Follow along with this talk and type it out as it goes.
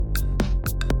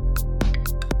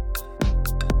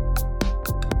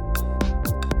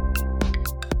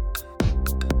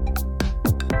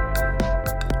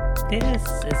This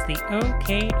is the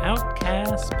OK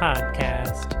Outcast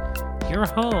podcast, your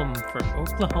home for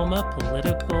Oklahoma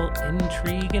political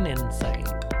intrigue and insight.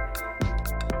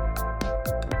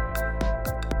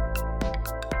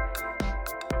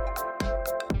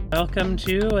 Welcome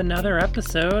to another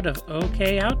episode of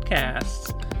OK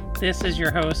Outcasts. This is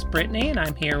your host, Brittany, and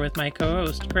I'm here with my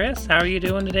co-host, Chris. How are you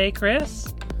doing today,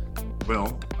 Chris?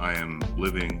 Well, I am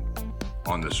living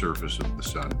on the surface of the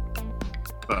sun,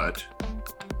 but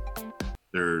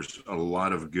there's a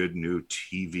lot of good new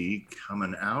TV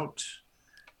coming out.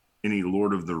 Any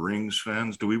Lord of the Rings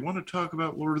fans? Do we want to talk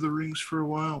about Lord of the Rings for a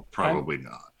while? Probably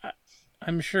not.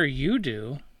 I'm sure you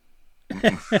do.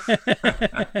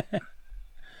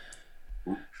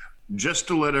 Just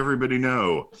to let everybody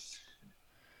know,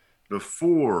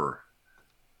 before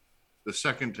the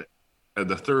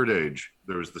third age,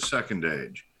 there was the second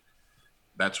age.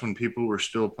 That's when people were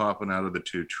still popping out of the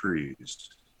two trees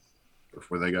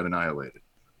before they got annihilated.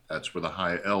 That's where the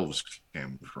high elves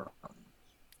came from.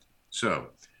 So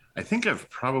I think I've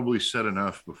probably said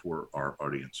enough before our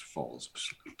audience falls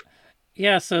asleep.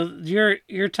 Yeah, so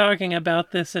you're talking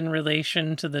about this in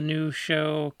relation to the new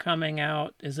show coming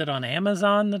out. Is it on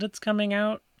Amazon that it's coming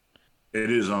out? It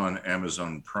is on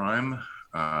Amazon Prime.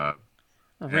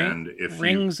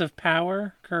 Rings of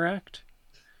Power, correct?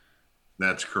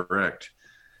 That's correct.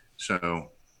 So,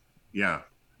 yeah,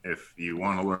 if you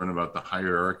want to learn about the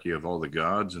hierarchy of all the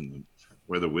gods and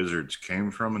where the wizards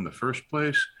came from in the first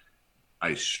place,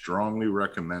 I strongly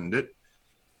recommend it.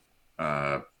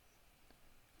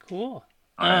 Cool.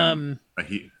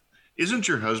 Isn't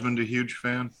your husband a huge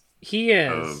fan? He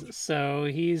is. So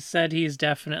he said he's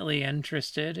definitely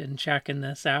interested in checking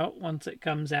this out once it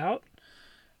comes out.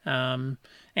 And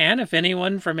if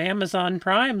anyone from Amazon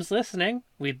Prime's listening,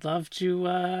 we'd love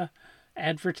to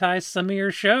advertise some of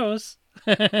your shows.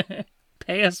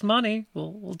 Pay us money.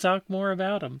 We'll talk more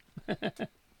about them.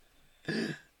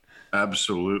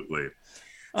 Absolutely.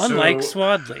 Unlike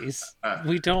Swadley's.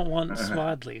 We don't want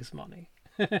Swadley's money.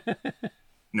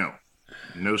 No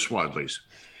Swadleys.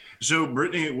 So,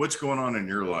 Brittany, what's going on in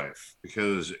your life?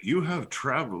 Because you have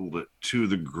traveled to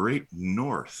the great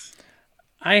north.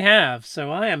 I have.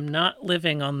 So I am not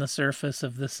living on the surface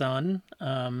of the sun.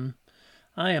 I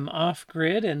am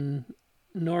off-grid in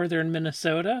northern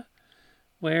Minnesota,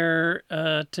 where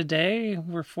today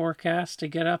we're forecast to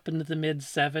get up into the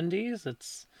mid-70s.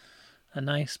 It's a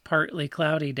nice partly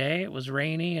cloudy day. It was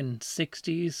rainy and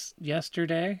 60s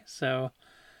yesterday, so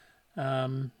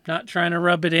not trying to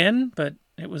rub it in, but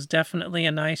it was definitely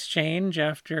a nice change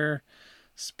after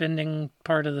spending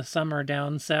part of the summer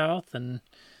down south and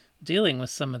dealing with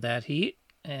some of that heat,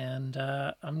 and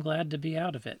I'm glad to be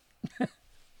out of it.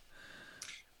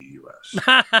 U.S.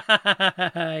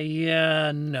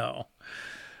 Yeah, no.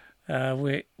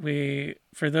 We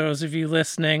for those of you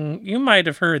listening, you might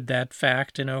have heard that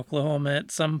fact in Oklahoma at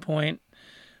some point.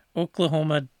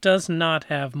 Oklahoma does not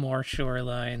have more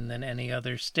shoreline than any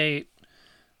other state.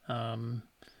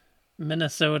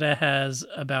 Minnesota has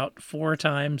about 4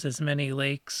 times as many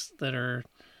lakes that are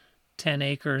 10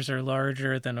 acres or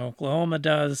larger than Oklahoma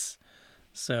does.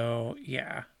 So,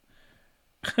 yeah.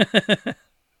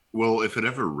 Well, if it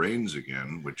ever rains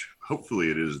again, which hopefully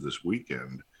it is this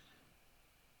weekend,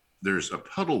 there's a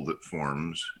puddle that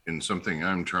forms in something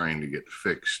I'm trying to get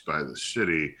fixed by the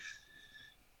city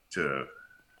to,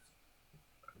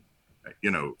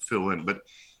 fill in. But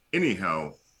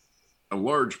anyhow, a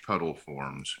large puddle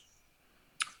forms.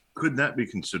 Could that be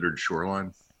considered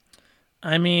shoreline?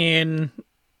 I mean,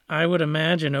 I would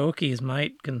imagine Okies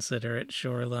might consider it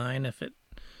shoreline if it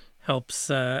helps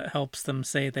them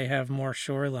say they have more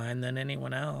shoreline than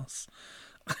anyone else.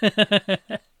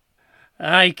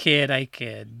 I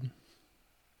kid.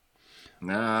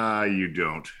 Nah, you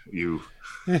don't. You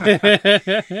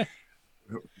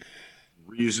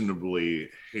reasonably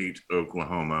hate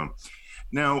Oklahoma.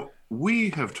 Now, we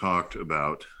have talked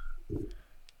about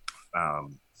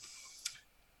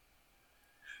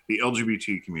the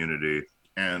LGBT community,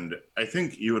 and I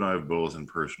think you and I have both in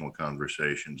personal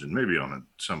conversations, and maybe on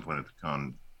some point at the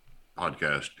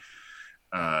podcast,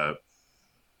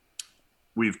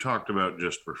 we've talked about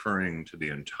just referring to the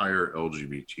entire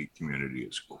LGBT community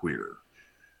as queer.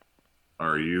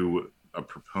 Are you a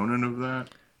proponent of that?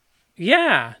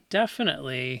 Yeah,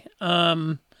 definitely.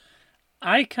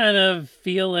 I kind of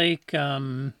feel like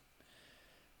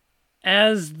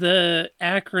as the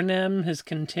acronym has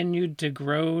continued to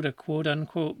grow to quote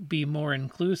unquote be more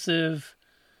inclusive,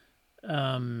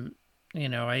 I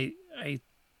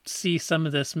see some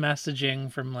of this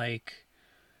messaging from like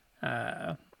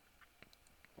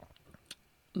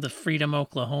the Freedom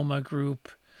Oklahoma group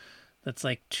that's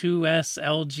like 2S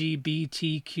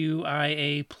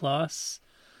LGBTQIA plus.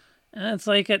 And it's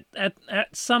like at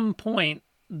some point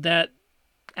that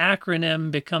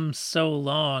acronym becomes so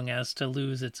long as to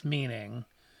lose its meaning.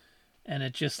 And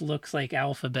it just looks like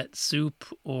alphabet soup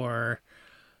or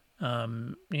I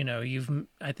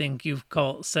think you've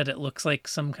said it looks like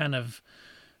some kind of,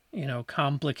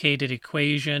 complicated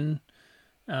equation.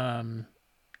 And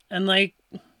like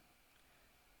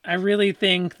I really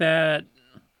think that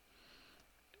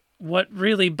what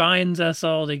really binds us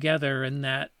all together in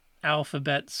that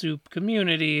alphabet soup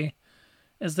community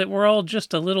is that we're all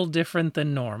just a little different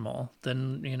than normal,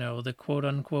 than, the quote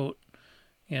unquote,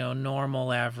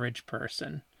 normal average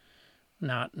person.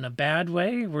 Not in a bad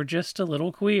way, we're just a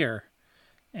little queer.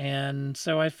 And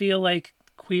so I feel like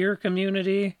queer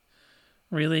community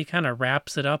really kind of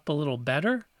wraps it up a little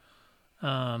better.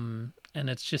 And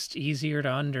it's just easier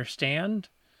to understand.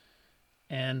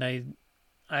 And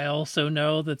I also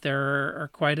know that there are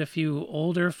quite a few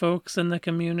older folks in the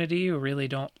community who really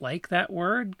don't like that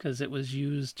word because it was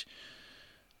used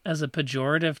as a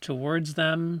pejorative towards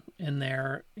them in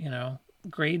their,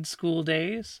 grade school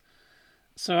days.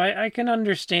 So I can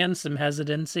understand some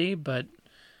hesitancy, but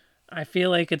I feel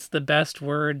like it's the best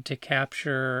word to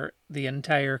capture the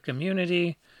entire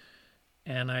community.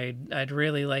 And I'd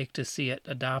really like to see it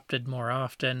adopted more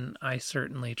often. I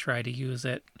certainly try to use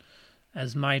it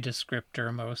as my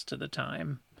descriptor most of the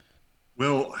time.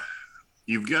 Well,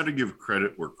 you've got to give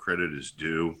credit where credit is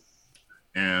due.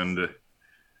 And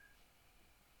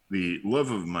the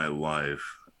love of my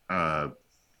life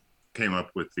came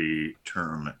up with the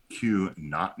term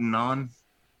Q-not-anon.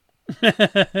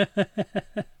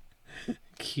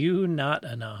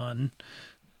 Q-not-anon.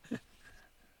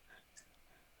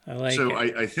 I like so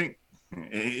it. I think,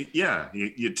 yeah,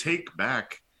 you take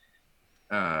back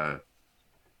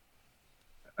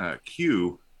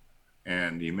Q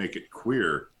and you make it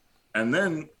queer, and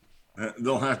then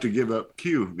they'll have to give up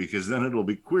Q because then it'll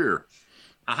be queer.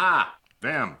 Aha!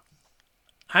 Bam!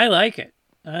 I like it.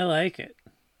 I like it.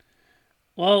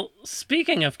 Well,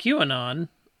 speaking of QAnon,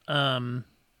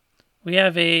 we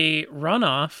have a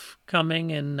runoff coming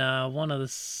in one of the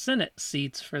Senate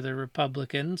seats for the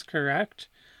Republicans, correct?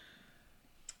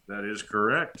 That is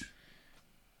correct.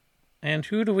 And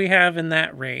who do we have in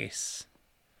that race?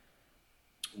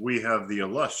 We have the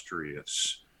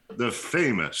illustrious, the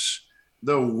famous,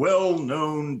 the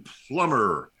well-known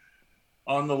plumber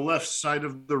on the left side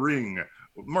of the ring,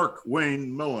 Mark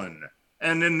Wayne Mullen.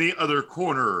 And in the other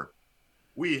corner,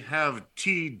 we have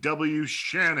T.W.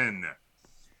 Shannon.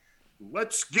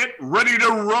 Let's get ready to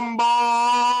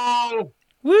rumble!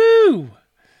 Woo!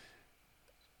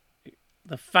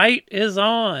 The fight is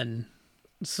on.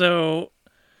 So,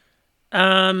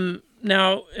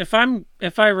 now if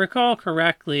I recall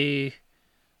correctly,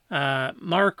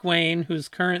 Mark Wayne, who's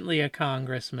currently a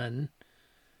congressman,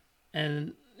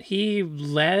 and he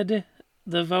led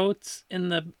the votes in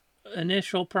the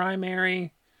initial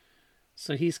primary,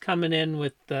 so he's coming in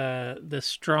with the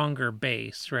stronger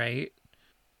base, right?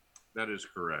 That is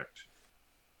correct.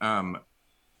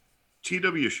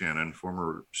 T.W. Shannon,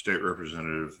 former state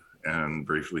representative and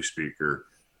briefly speaker,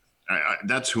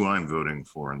 that's who I'm voting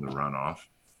for in the runoff,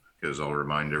 because I'll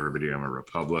remind everybody I'm a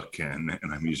Republican,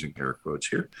 and I'm using air quotes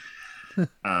here.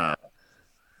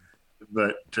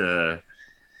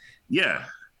 Yeah,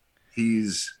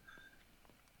 he's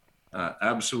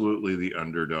absolutely the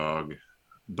underdog.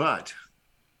 But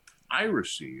I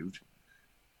received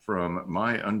from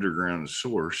my underground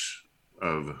source,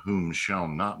 of whom shall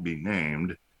not be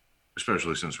named,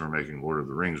 especially since we're making Lord of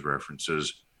the Rings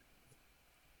references,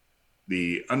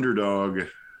 the underdog,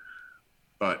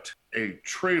 but a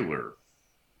trailer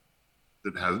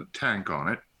that has a tank on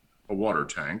it, a water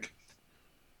tank,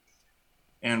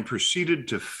 and proceeded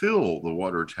to fill the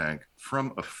water tank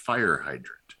from a fire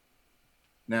hydrant.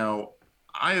 Now,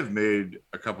 I have made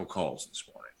a couple calls this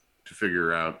morning to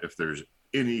figure out if there's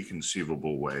any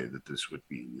conceivable way that this would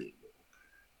be legal.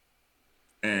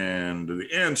 And the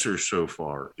answer so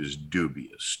far is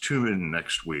dubious. Tune in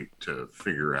next week to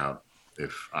figure out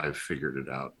if I've figured it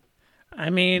out. I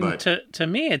mean, to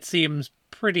me, it seems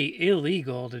pretty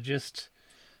illegal to just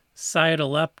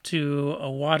sidle up to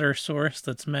a water source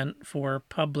that's meant for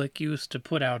public use to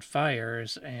put out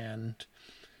fires and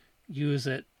use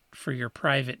it for your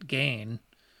private gain.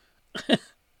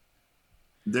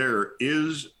 There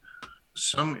is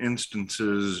some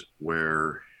instances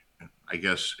where I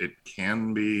guess it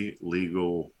can be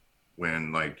legal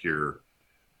when, like, you're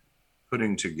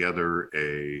putting together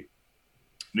a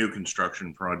new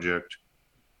construction project.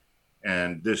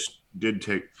 And this did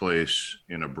take place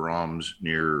in a Brahms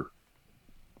near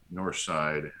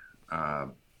Northside, Uh,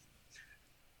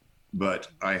 but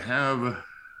I have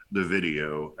the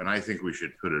video, and I think we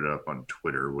should put it up on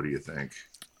Twitter. What do you think?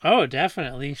 Oh,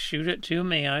 definitely. Shoot it to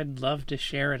me. I'd love to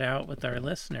share it out with our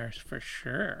listeners for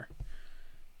sure.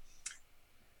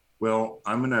 Well,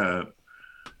 I'm going to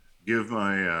give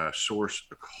my source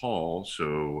a call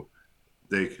so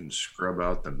they can scrub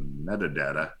out the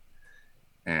metadata.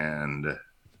 And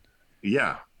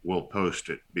yeah, we'll post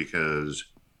it because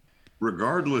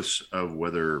regardless of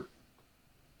whether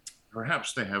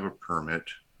perhaps they have a permit,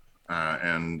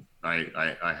 and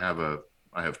I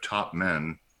have top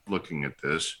men looking at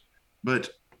this, but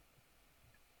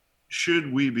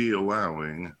should we be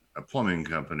allowing a plumbing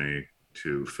company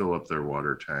to fill up their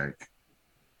water tank,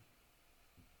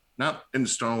 not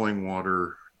installing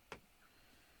water?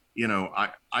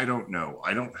 I don't know.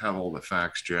 I don't have all the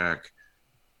facts, Jack,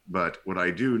 but what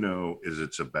I do know is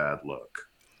it's a bad look.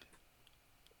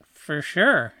 For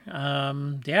sure.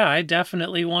 Yeah, I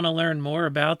definitely want to learn more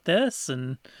about this,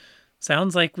 and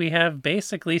sounds like we have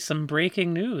basically some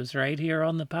breaking news right here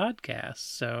on the podcast.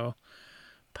 So,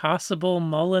 possible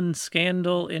Mullen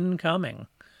scandal incoming.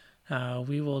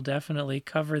 We will definitely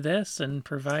cover this and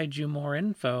provide you more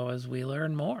info as we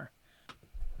learn more.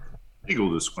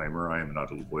 Legal disclaimer: I am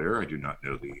not a lawyer. I do not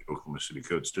know the Oklahoma City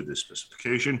Codes to this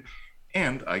specification,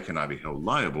 and I cannot be held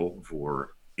liable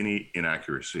for any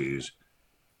inaccuracies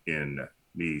in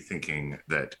me thinking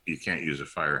that you can't use a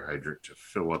fire hydrant to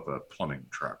fill up a plumbing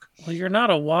truck. Well, you're not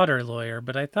a water lawyer,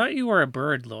 but I thought you were a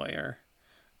bird lawyer.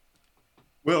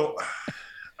 Well,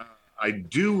 I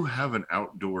do have an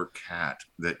outdoor cat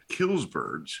that kills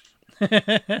birds,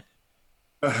 but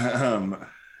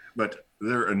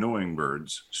they're annoying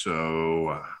birds,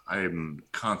 so I'm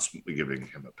constantly giving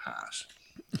him a pass.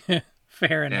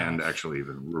 Fair enough. And actually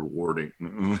even rewarding.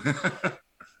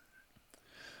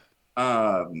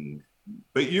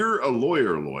 But you're a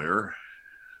lawyer.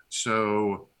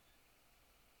 So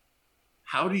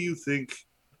how do you think,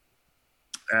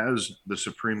 as the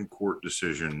Supreme Court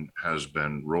decision has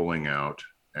been rolling out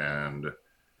and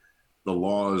the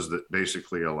laws that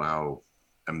basically allow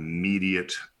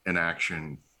immediate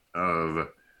inaction of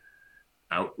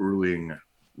outruling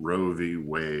Roe v.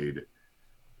 Wade,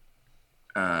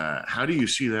 how do you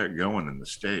see that going in the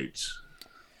States?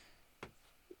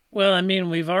 Well, I mean,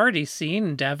 we've already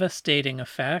seen devastating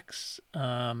effects.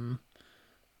 There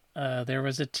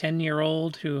was a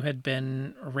 10-year-old who had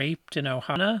been raped in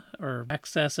Ohio, or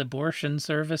access abortion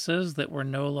services that were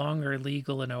no longer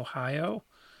legal in Ohio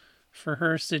for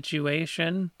her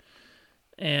situation.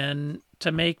 And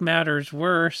to make matters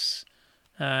worse,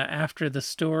 after the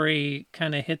story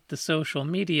kind of hit the social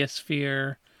media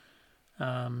sphere,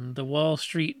 the Wall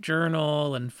Street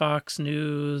Journal and Fox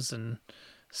News and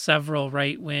several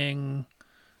right-wing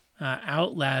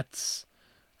outlets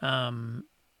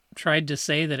tried to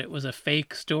say that it was a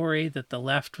fake story that the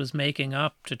left was making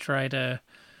up to try to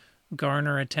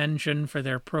garner attention for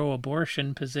their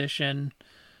pro-abortion position.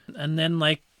 And then,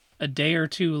 like a day or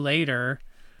two later,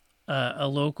 a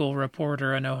local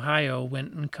reporter in Ohio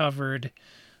went and covered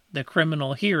the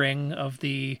criminal hearing of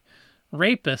the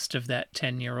rapist of that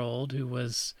 10-year-old who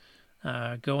was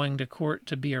going to court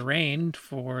to be arraigned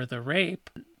for the rape,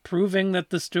 proving that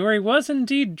the story was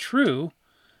indeed true,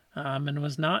 and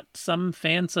was not some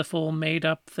fanciful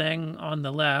made-up thing on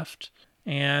the left.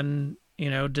 And,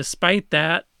 despite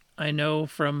that, I know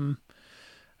from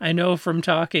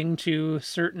talking to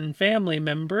certain family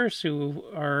members who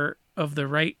are of the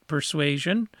right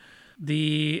persuasion,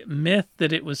 the myth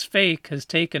that it was fake has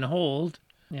taken hold.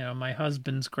 My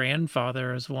husband's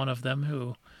grandfather is one of them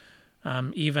who,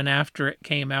 even after it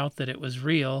came out that it was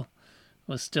real,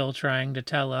 was still trying to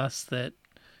tell us that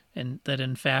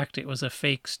in fact it was a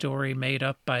fake story made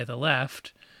up by the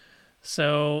left.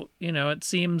 So, it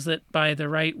seems that by the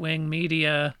right-wing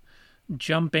media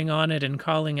jumping on it and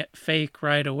calling it fake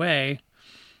right away,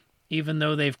 even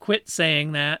though they've quit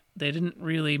saying that, they didn't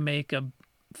really make a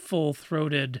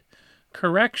full-throated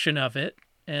correction of it,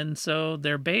 and so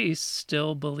their base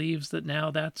still believes that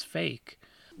now that's fake.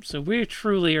 So we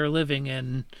truly are living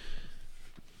in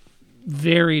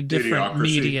very different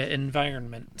media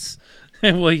environments.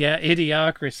 Well, yeah,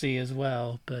 idiocracy as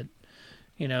well, but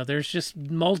there's just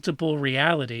multiple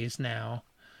realities now.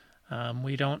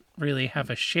 We don't really have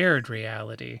a shared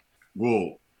reality.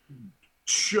 Well,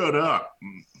 shut up.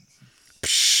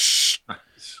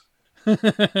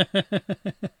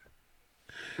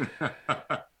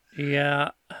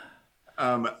 Yeah.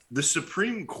 The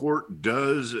Supreme Court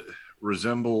does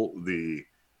resemble the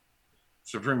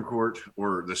Supreme Court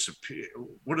or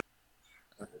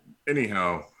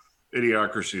anyhow,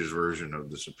 Idiocracy's version of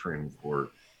the Supreme Court.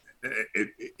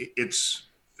 It's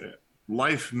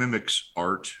life mimics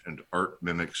art and art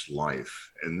mimics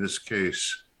life. In this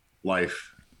case,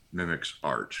 life mimics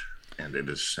art, and it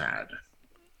is sad.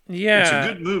 It's a Yeah.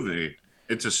 good movie.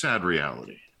 It's a sad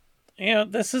reality.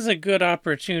 This is a good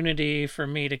opportunity for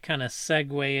me to kind of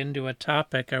segue into a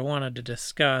topic I wanted to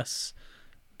discuss,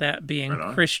 that being Right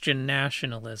on. Christian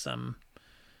nationalism.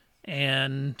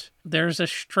 And there's a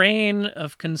strain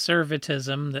of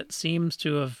conservatism that seems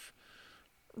to have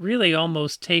really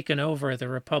almost taken over the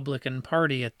Republican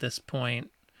Party at this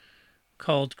point,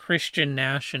 called Christian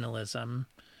nationalism.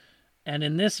 And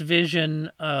in this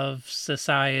vision of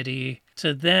society,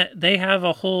 they have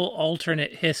a whole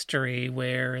alternate history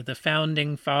where the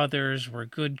founding fathers were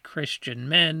good Christian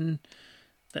men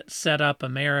that set up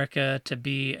America to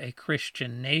be a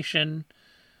Christian nation,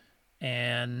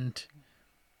 and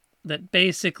that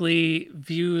basically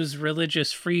views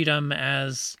religious freedom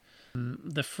as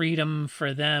the freedom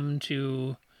for them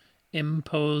to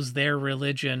impose their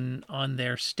religion on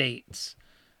their states,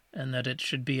 and that it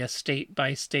should be a state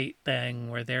by state thing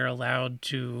where they're allowed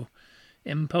to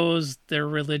impose their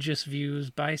religious views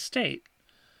by state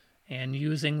and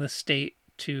using the state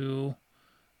to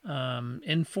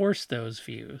enforce those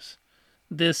views.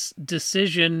 This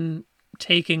decision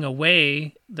taking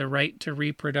away the right to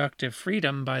reproductive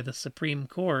freedom by the Supreme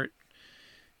Court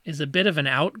is a bit of an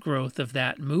outgrowth of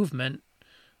that movement,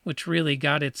 which really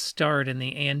got its start in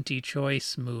the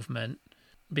anti-choice movement,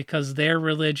 because their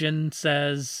religion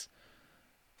says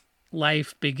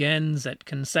life begins at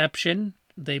conception.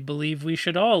 They believe we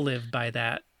should all live by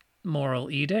that moral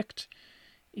edict,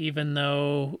 even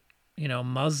though,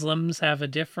 Muslims have a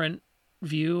different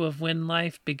view of when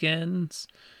life begins.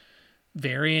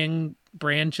 Varying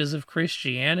branches of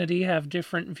Christianity have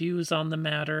different views on the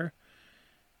matter.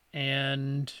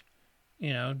 And,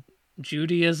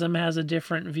 Judaism has a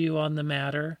different view on the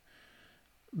matter.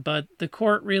 But the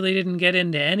court really didn't get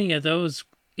into any of those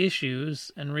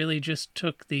issues and really just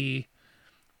took the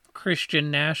Christian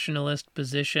nationalist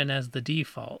position as the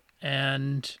default.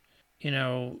 And,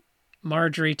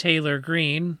 Marjorie Taylor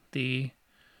Greene, the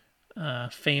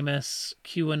famous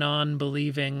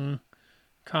QAnon-believing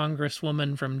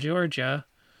congresswoman from Georgia,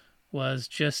 was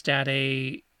just at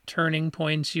a Turning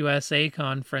Points USA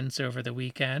conference over the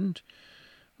weekend,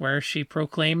 where she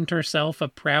proclaimed herself a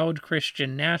proud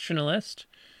Christian nationalist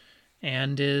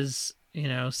and is,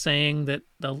 saying that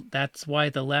that's why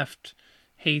the left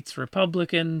hates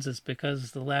Republicans, is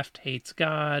because the left hates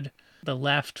God, the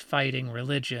left fighting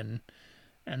religion.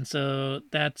 And so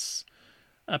that's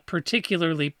a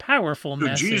particularly powerful So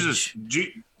message,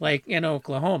 like in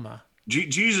Oklahoma.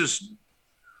 Jesus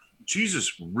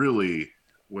really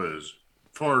was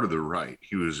far to the right.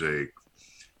 He was a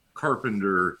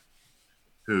carpenter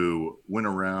who went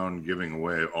around giving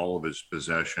away all of his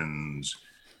possessions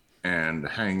and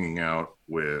hanging out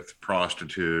with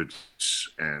prostitutes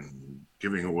and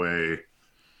giving away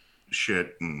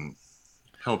shit and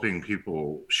helping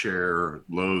people share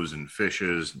loaves and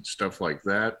fishes and stuff like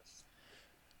that.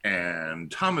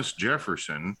 And Thomas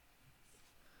Jefferson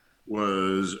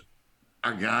was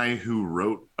a guy who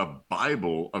wrote a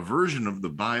Bible, a version of the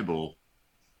Bible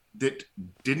that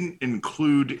didn't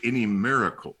include any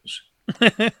miracles.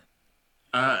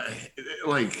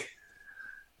 Like,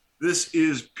 this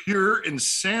is pure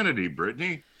insanity,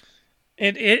 Brittany.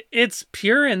 It's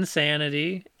pure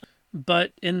insanity,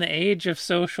 but in the age of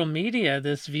social media,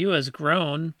 this view has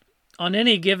grown. On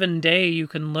any given day, you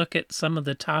can look at some of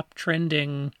the top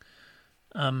trending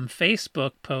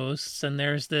Facebook posts, and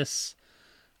there's this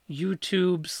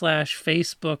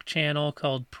YouTube/Facebook channel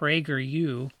called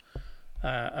PragerU,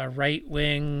 a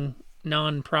right-wing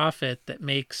nonprofit that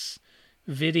makes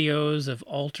videos of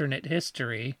alternate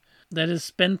history, that has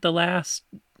spent the last,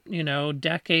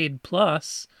 decade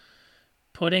plus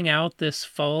putting out this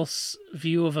false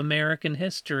view of American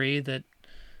history that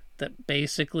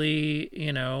basically,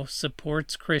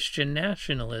 supports Christian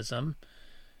nationalism.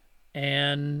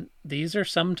 And these are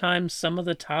sometimes some of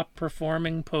the top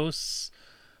performing posts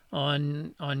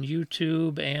on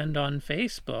YouTube and on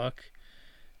Facebook.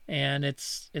 And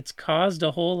it's caused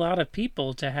a whole lot of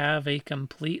people to have a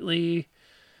completely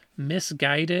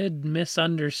misguided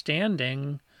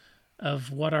misunderstanding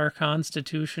of what our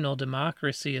constitutional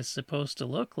democracy is supposed to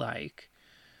look like.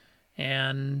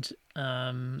 And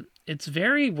it's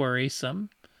very worrisome.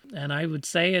 And I would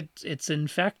say it's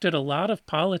infected a lot of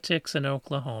politics in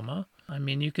Oklahoma. I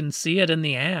mean, you can see it in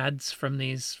the ads from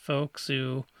these folks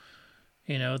who,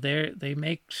 they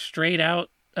make straight out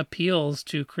appeals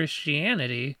to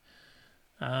Christianity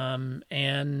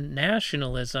and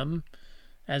nationalism,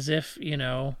 as if,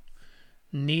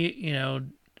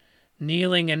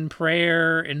 kneeling in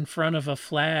prayer in front of a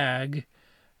flag,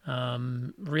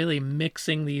 really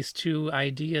mixing these two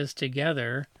ideas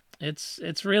together.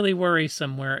 It's really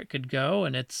worrisome where it could go,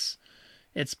 and it's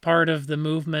part of the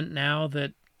movement now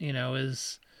that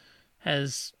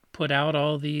has put out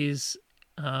all these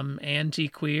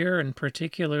anti-queer and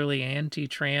particularly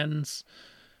anti-trans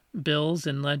bills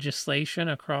and legislation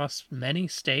across many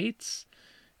states,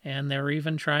 and they're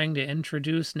even trying to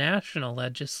introduce national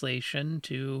legislation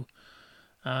to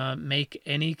make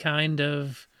any kind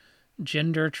of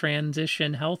gender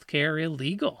transition healthcare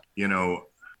illegal.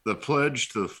 The pledge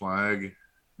to the flag,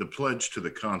 the pledge to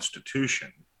the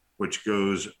Constitution, which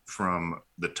goes from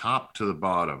the top to the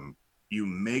bottom, you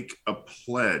make a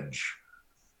pledge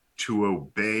to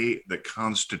obey the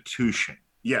Constitution.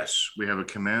 Yes, we have a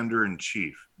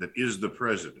commander-in-chief that is the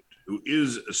president, who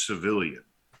is a civilian,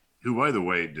 who, by the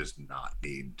way, does not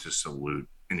need to salute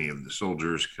any of the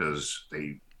soldiers because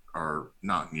they are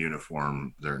not in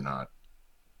uniform. They're not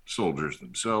soldiers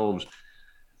themselves,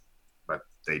 but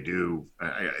they do.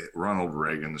 Ronald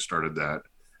Reagan started that.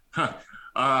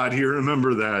 Do you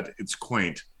remember that? It's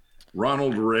quaint.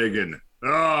 Ronald Reagan.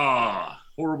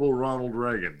 Horrible Ronald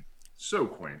Reagan. So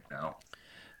quaint now.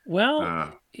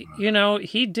 Well,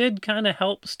 he did kind of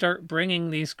help start bringing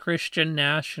these Christian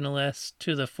nationalists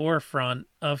to the forefront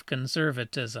of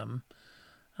conservatism.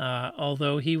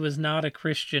 Although he was not a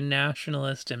Christian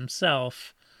nationalist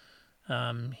himself,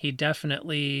 he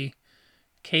definitely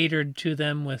catered to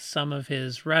them with some of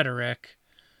his rhetoric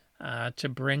to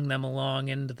bring them along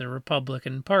into the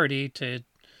Republican Party to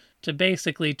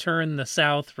basically turn the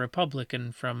South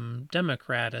Republican from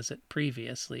Democrat as it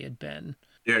previously had been.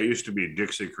 Yeah, it used to be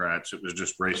Dixiecrats. It was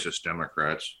just racist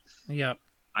Democrats. Yep.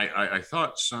 I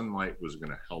thought Sunlight was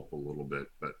going to help a little bit,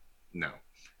 but no.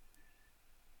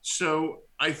 So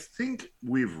I think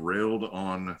we've railed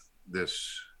on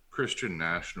this Christian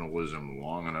nationalism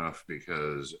long enough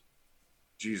because,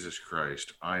 Jesus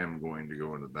Christ, I am going to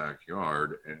go in the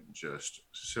backyard and just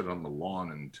sit on the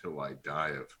lawn until I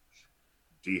die of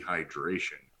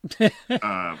dehydration.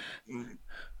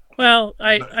 Well,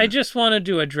 I just wanted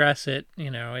to address it.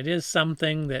 It is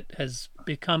something that has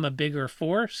become a bigger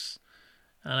force.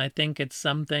 And I think it's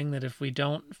something that if we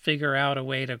don't figure out a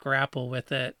way to grapple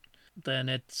with it, then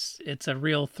it's a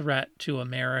real threat to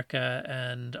America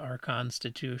and our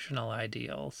constitutional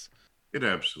ideals. It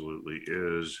absolutely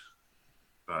is.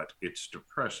 But it's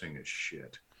depressing as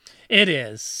shit. It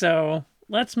is. So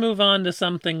let's move on to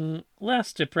something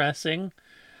less depressing.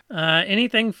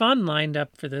 Anything fun lined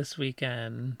up for this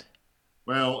weekend?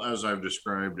 Well, as I've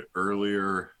described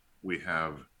earlier, we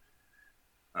have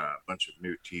a bunch of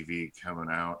new TV coming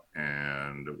out,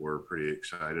 and we're pretty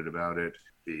excited about it.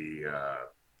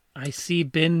 I see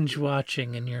binge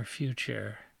watching in your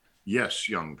future. Yes,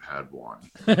 young Padawan.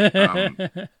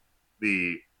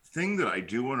 The thing that I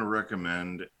do want to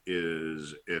recommend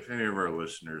is if any of our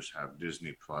listeners have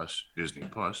Disney Plus, if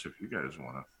you guys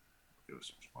want to give us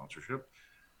some sponsorship,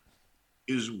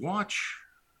 is watch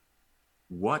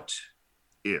What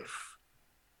If?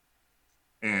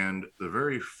 And the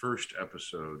very first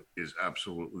episode is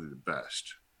absolutely the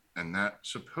best. And that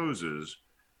supposes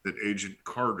that Agent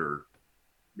Carter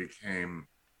became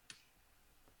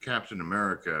Captain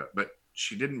America, but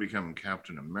she didn't become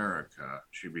Captain America.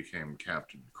 She became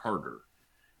Captain Carter.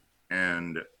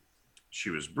 And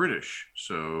she was British.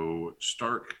 So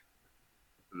Stark,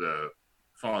 the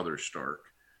father Stark,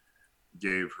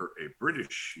 gave her a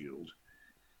British shield,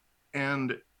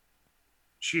 and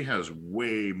she has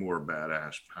way more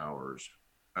badass powers.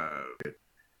 Can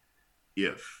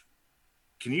you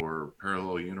or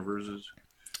parallel universes?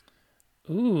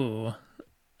 Ooh.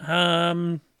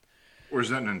 Or is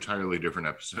that an entirely different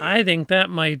episode? I think that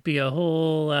might be a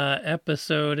whole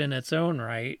episode in its own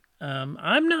right.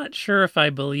 I'm not sure if I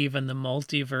believe in the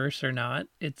multiverse or not.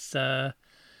 It's an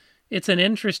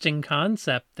interesting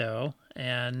concept, though,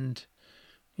 and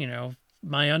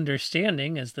my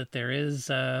understanding is that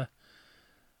there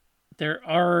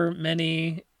are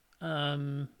many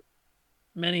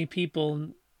people,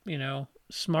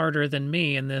 smarter than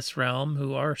me in this realm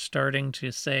who are starting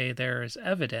to say there's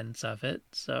evidence of it.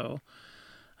 So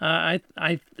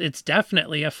it's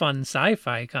definitely a fun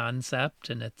sci-fi concept,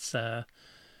 and it's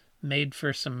made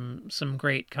for some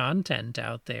great content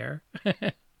out there.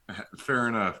 Fair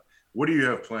enough. What do you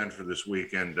have planned for this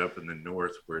weekend up in the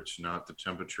north where it's not the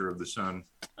temperature of the sun?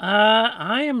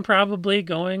 I am probably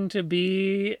going to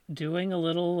be doing a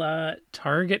little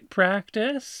target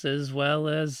practice as well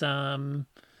as,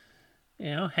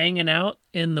 hanging out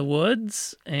in the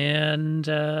woods and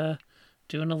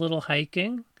doing a little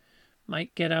hiking.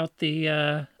 Might get out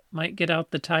the might get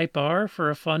out the Type R for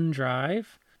a fun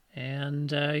drive.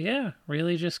 And yeah,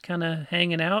 really just kind of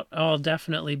hanging out. I'll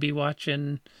definitely be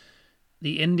watching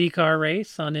the IndyCar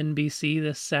race on NBC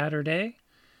this Saturday.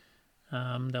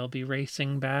 They'll be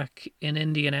racing back in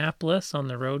Indianapolis on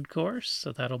the road course,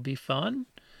 so that'll be fun.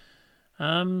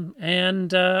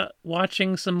 And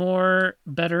watching some more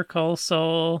Better Call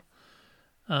Saul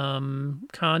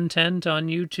content on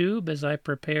YouTube as I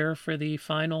prepare for the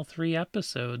final 3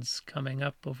 episodes coming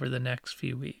up over the next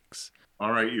few weeks.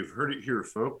 All right, you've heard it here,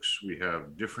 folks. We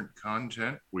have different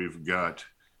content. We've got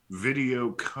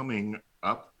video coming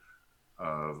up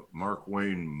of Mark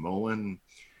Wayne Mullen.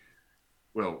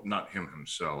 Well, not him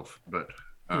himself, but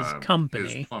his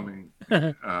company. His plumbing,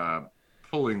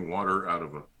 pulling water out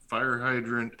of a fire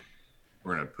hydrant.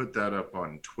 We're going to put that up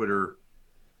on Twitter.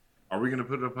 Are we going to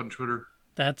put it up on Twitter?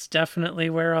 That's definitely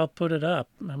where I'll put it up.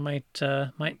 I might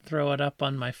throw it up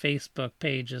on my Facebook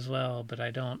page as well, but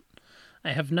I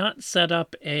have not set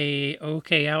up a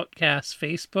OK Outcast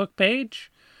Facebook page.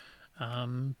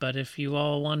 But if you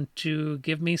all want to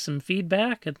give me some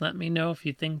feedback and let me know if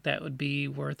you think that would be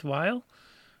worthwhile,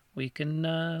 we can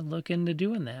look into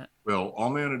doing that. Well, I'll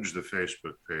manage the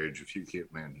Facebook page if you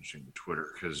keep managing the Twitter,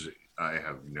 because I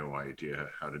have no idea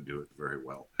how to do it very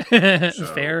well. So,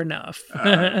 fair enough.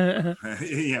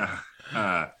 Yeah.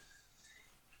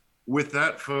 With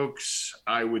that, folks,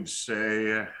 I would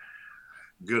say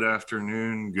good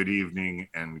afternoon, good evening,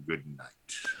 and good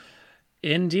night.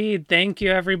 Indeed. Thank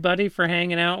you, everybody, for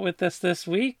hanging out with us this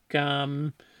week.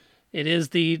 It is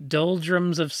the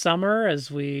doldrums of summer,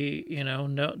 as we,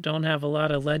 don't have a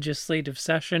lot of legislative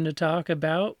session to talk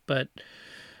about, but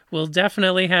we'll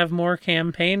definitely have more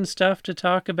campaign stuff to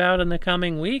talk about in the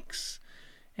coming weeks.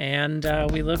 And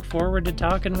we look forward to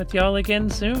talking with y'all again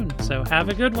soon. So have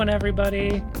a good one,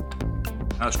 everybody.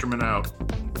 Osterman out.